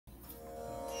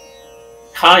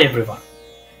Hi everyone.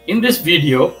 In this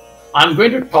video, I'm going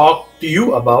to talk to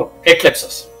you about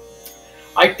eclipses.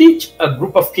 I teach a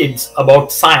group of kids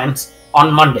about science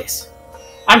on Mondays,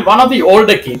 and one of the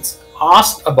older kids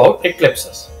asked about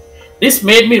eclipses. This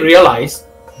made me realize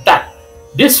that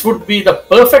this would be the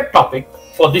perfect topic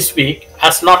for this week,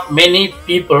 as not many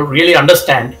people really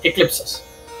understand eclipses.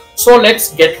 So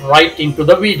let's get right into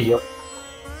the video.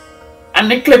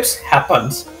 An eclipse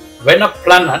happens when a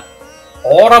planet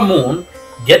or a moon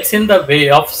gets in the way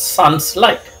of sun's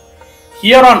light.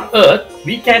 Here on Earth,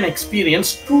 we can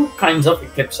experience two kinds of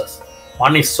eclipses.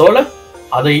 One is solar,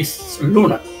 other is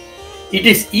lunar. It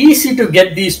is easy to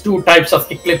get these two types of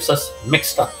eclipses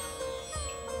mixed up,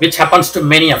 which happens to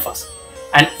many of us.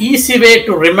 An easy way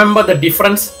to remember the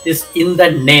difference is in the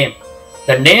name.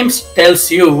 The name tells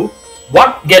you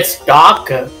what gets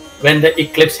darker when the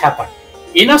eclipse happens.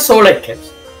 In a solar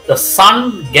eclipse, the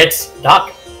sun gets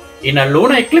darker. In a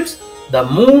lunar eclipse, the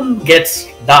moon gets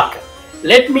darker.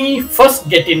 Let me first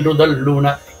get into the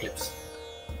lunar eclipse.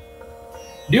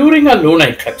 During a lunar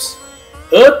eclipse,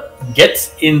 Earth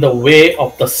gets in the way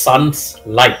of the sun's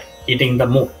light hitting the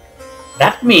moon.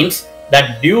 That means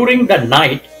that during the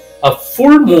night, a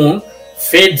full moon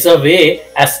fades away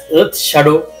as Earth's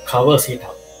shadow covers it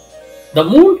up. The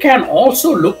moon can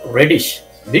also look reddish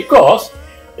because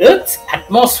Earth's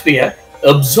atmosphere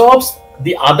absorbs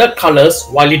the other colors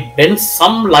while it bends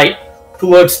some light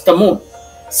towards the moon.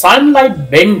 Sunlight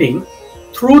bending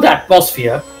through the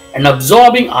atmosphere and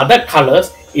absorbing other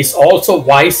colors is also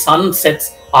why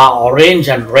sunsets are orange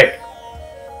and red.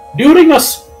 During a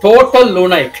total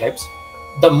lunar eclipse,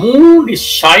 the moon is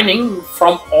shining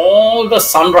from all the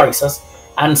sunrises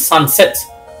and sunsets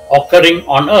occurring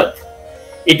on Earth.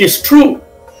 It is true,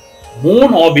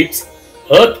 moon orbits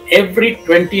Earth every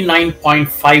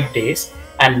 29.5 days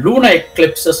and lunar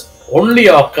eclipses only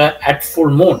occur at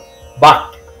full moon,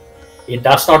 but it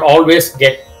does not always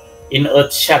get in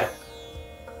Earth's shadow.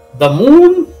 The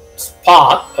moon's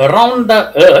path around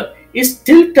the Earth is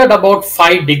tilted about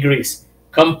 5 degrees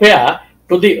compared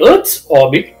to the Earth's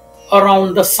orbit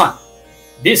around the sun.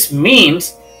 This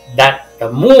means that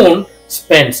the moon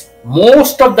spends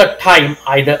most of the time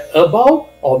either above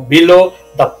or below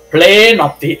the plane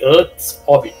of the Earth's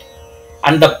orbit.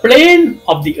 And the plane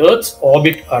of the Earth's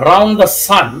orbit around the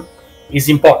sun is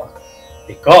important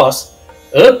because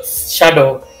Earth's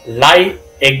shadow lies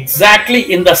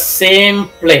exactly in the same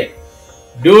plane.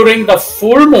 During the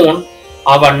full moon,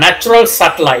 our natural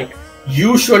satellite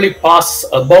usually passes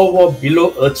above or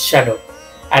below Earth's shadow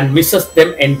and misses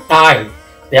them entirely,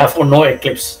 therefore no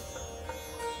eclipse.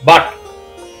 But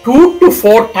 2 to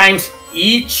 4 times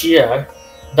each year,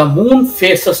 the moon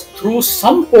passes through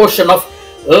some portion of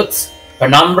Earth's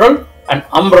penumbral and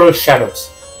umbral shadows.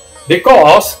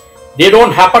 Because they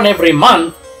don't happen every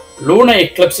month, lunar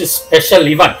eclipse is a special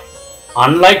event.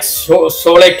 Unlike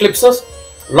solar eclipses,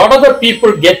 a lot of the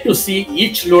people get to see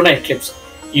each lunar eclipse.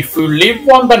 If you live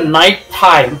on the night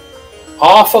time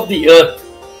half of the Earth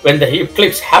when the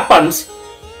eclipse happens,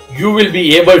 you will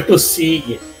be able to see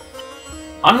it.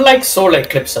 Unlike solar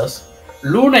eclipses,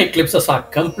 lunar eclipses are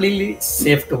completely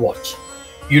safe to watch.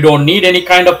 You don't need any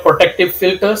kind of protective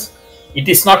filters. It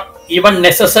is not even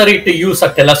necessary to use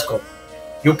a telescope.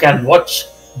 You can watch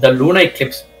the lunar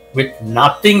eclipse with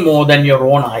nothing more than your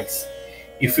own eyes.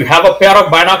 If you have a pair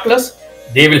of binoculars,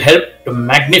 they will help to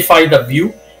magnify the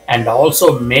view and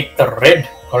also make the red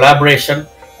coloration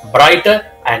brighter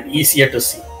and easier to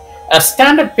see. A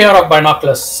standard pair of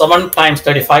binoculars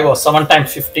 7x35 or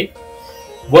 7x50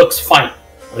 works fine.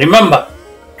 Remember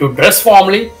to dress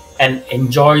formally and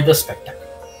enjoy the spectacle.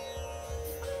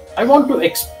 I want to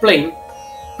explain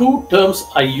two terms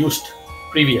I used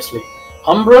previously: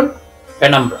 umbral,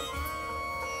 penumbral.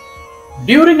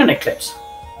 During an eclipse,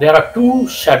 there are two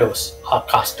shadows are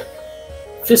casted.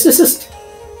 Physicists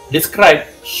describe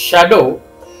shadow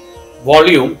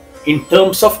volume in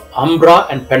terms of umbra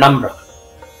and penumbra.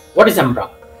 What is umbra?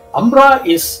 Umbra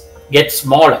gets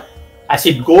smaller. As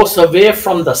it goes away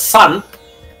from the sun,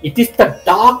 it is the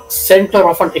dark center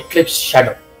of an eclipse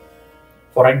shadow.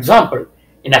 For example,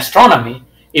 in astronomy,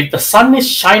 if the sun is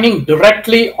shining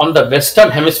directly on the western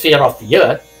hemisphere of the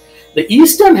Earth, the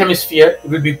eastern hemisphere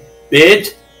will be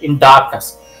bathed in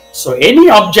darkness. So any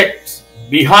objects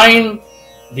behind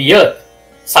the Earth,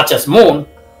 such as moon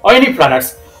or any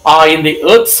planets, are in the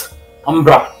Earth's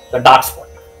umbra, the dark spot.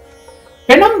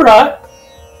 Penumbra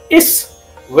is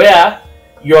where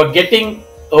you are getting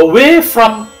away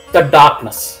from the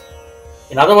darkness.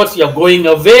 In other words, you are going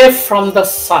away from the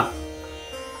sun.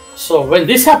 So when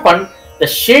this happens, the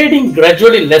shading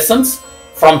gradually lessens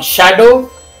from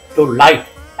shadow to light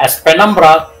as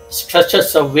penumbra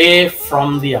stretches away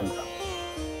from the umbrella.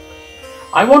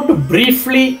 I want to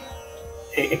briefly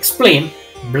explain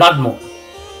blood moon.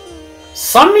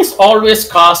 Sun is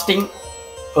always casting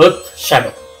Earth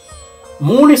shadow.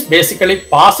 Moon is basically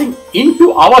passing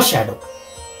into our shadow.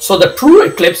 So the true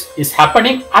eclipse is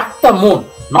happening at the moon,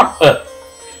 not Earth.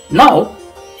 Now,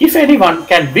 if anyone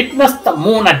can witness the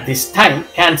moon at this time,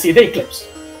 can see the eclipse.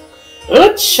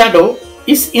 Earth's shadow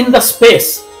is in the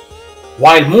space,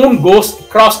 while moon goes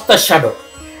across the shadow.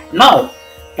 Now,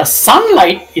 the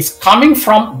sunlight is coming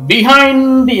from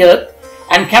behind the Earth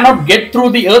and cannot get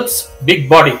through the Earth's big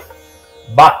body.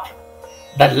 But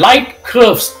the light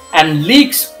curves and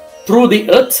leaks through the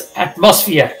Earth's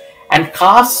atmosphere and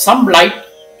casts some light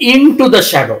into the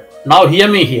shadow. Now hear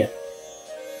me here.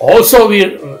 Also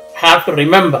we have to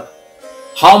remember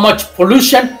how much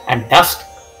pollution and dust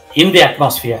in the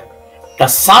atmosphere. The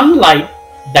sunlight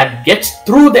that gets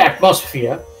through the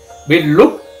atmosphere will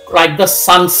look like the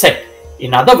sunset.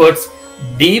 In other words,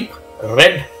 deep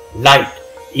red light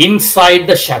inside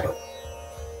the shadow.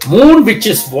 Moon, which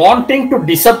is wanting to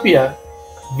disappear,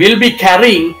 will be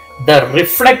carrying the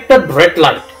reflected red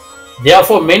light.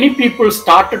 Therefore, many people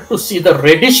started to see the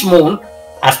reddish moon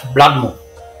as blood moon.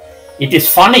 It is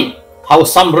funny how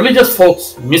some religious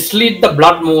folks mislead the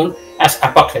blood moon as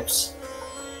apocalypse,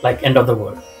 like end of the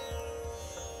world.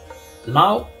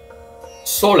 Now,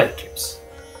 solar eclipse.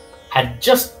 At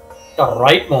just the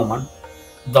right moment,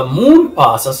 the moon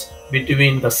passes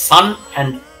between the sun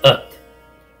and Earth.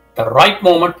 The right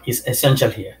moment is essential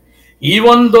here.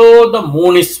 Even though the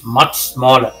moon is much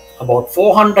smaller, about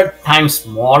 400 times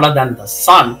smaller than the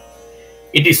sun,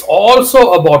 it is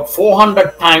also about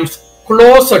 400 times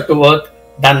closer to Earth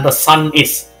than the sun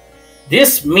is.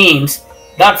 This means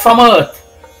that from Earth,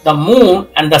 the moon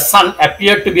and the sun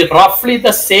appear to be roughly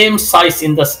the same size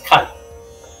in the sky.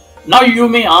 Now you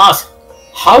may ask,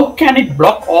 how can it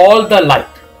block all the light?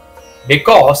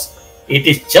 Because it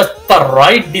is just the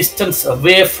right distance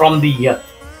away from the Earth,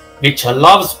 which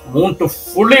allows moon to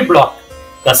fully block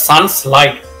the sun's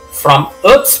light from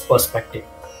Earth's perspective.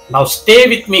 Now stay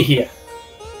with me here.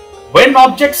 When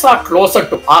objects are closer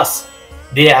to us,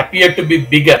 they appear to be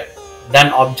bigger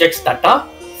than objects that are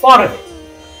far away.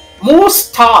 Most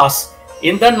stars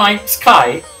in the night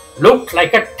sky look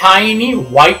like a tiny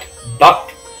white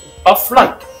dot of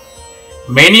light.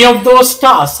 Many of those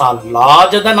stars are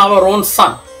larger than our own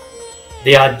sun.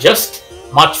 They are just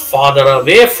much farther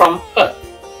away from Earth.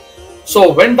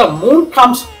 So when the moon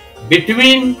comes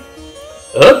between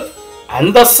Earth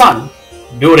and the sun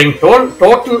during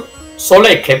total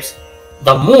solar eclipse,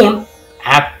 the moon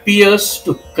appears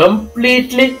to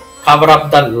completely cover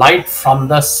up the light from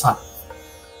the sun.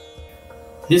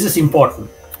 This is important.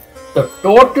 The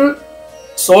total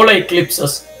solar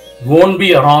eclipses won't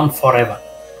be around forever.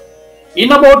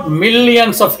 In about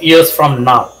millions of years from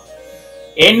now,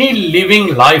 any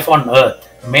living life on Earth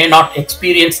may not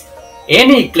experience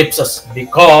any eclipses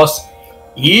because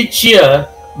each year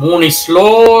moon is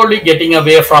slowly getting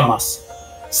away from us.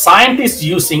 Scientists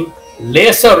using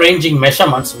laser ranging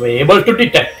measurements were able to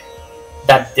detect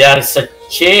that there is a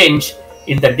change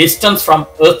in the distance from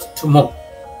Earth to moon.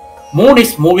 Moon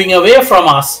is moving away from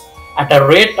us at a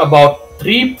rate about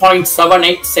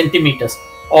 3.78 centimeters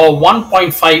or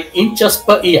 1.5 inches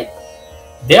per year.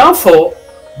 Therefore,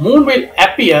 moon will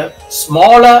appear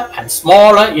smaller and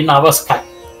smaller in our sky.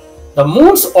 The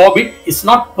moon's orbit is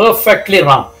not perfectly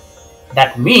round.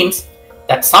 That means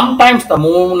that sometimes the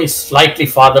moon is slightly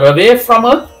farther away from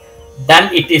Earth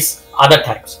than it is other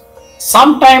times.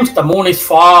 Sometimes the moon is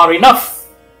far enough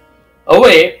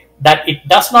away that it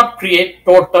does not create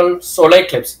total solar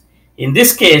eclipse. In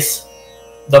this case,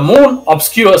 the moon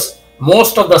obscures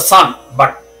most of the sun,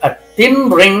 but a thin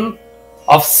ring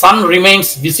of sun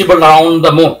remains visible around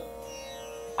the moon.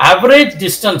 Average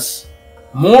distance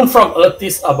moon from Earth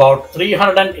is about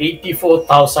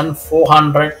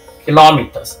 384,400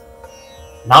 kilometers.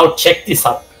 Now check this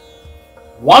out.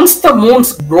 Once the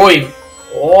moon's growing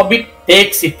orbit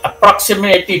takes it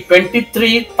approximately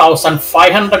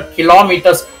 23,500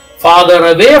 kilometers farther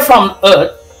away from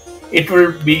Earth, it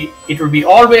will be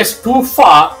always too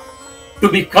far to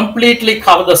be completely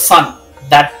cover the sun.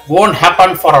 That won't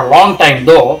happen for a long time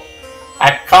though.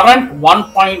 At current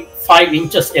 1.5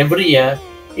 inches every year,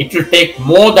 it will take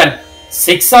more than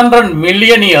 600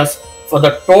 million years for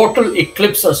the total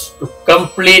eclipses to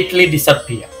completely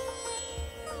disappear.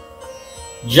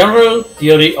 General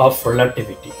theory of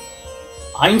relativity.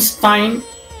 Einstein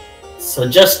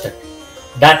suggested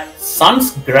that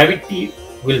sun's gravity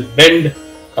will bend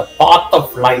the path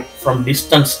of light from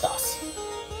distant stars.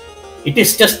 It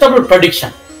is testable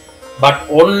prediction, but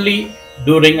only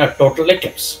during a total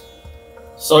eclipse.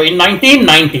 So in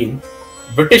 1919,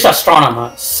 British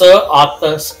astronomer Sir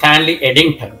Arthur Stanley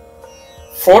Eddington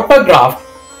photographed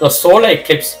the solar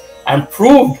eclipse and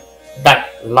proved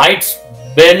that lights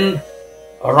bend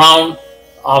around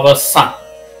our sun.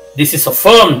 This is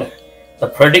affirmed the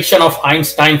prediction of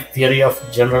Einstein's theory of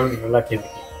general relativity.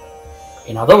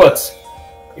 In other words,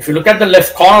 if you look at the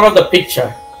left corner of the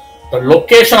picture, the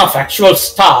location of actual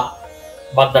star,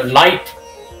 but the light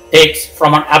takes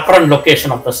from an apparent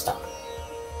location of the star.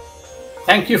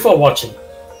 Thank you for watching.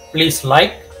 Please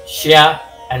like, share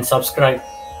and subscribe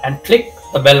and click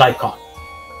the bell icon.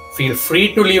 Feel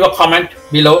free to leave a comment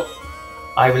below.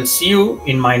 I will see you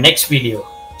in my next video.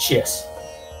 Cheers.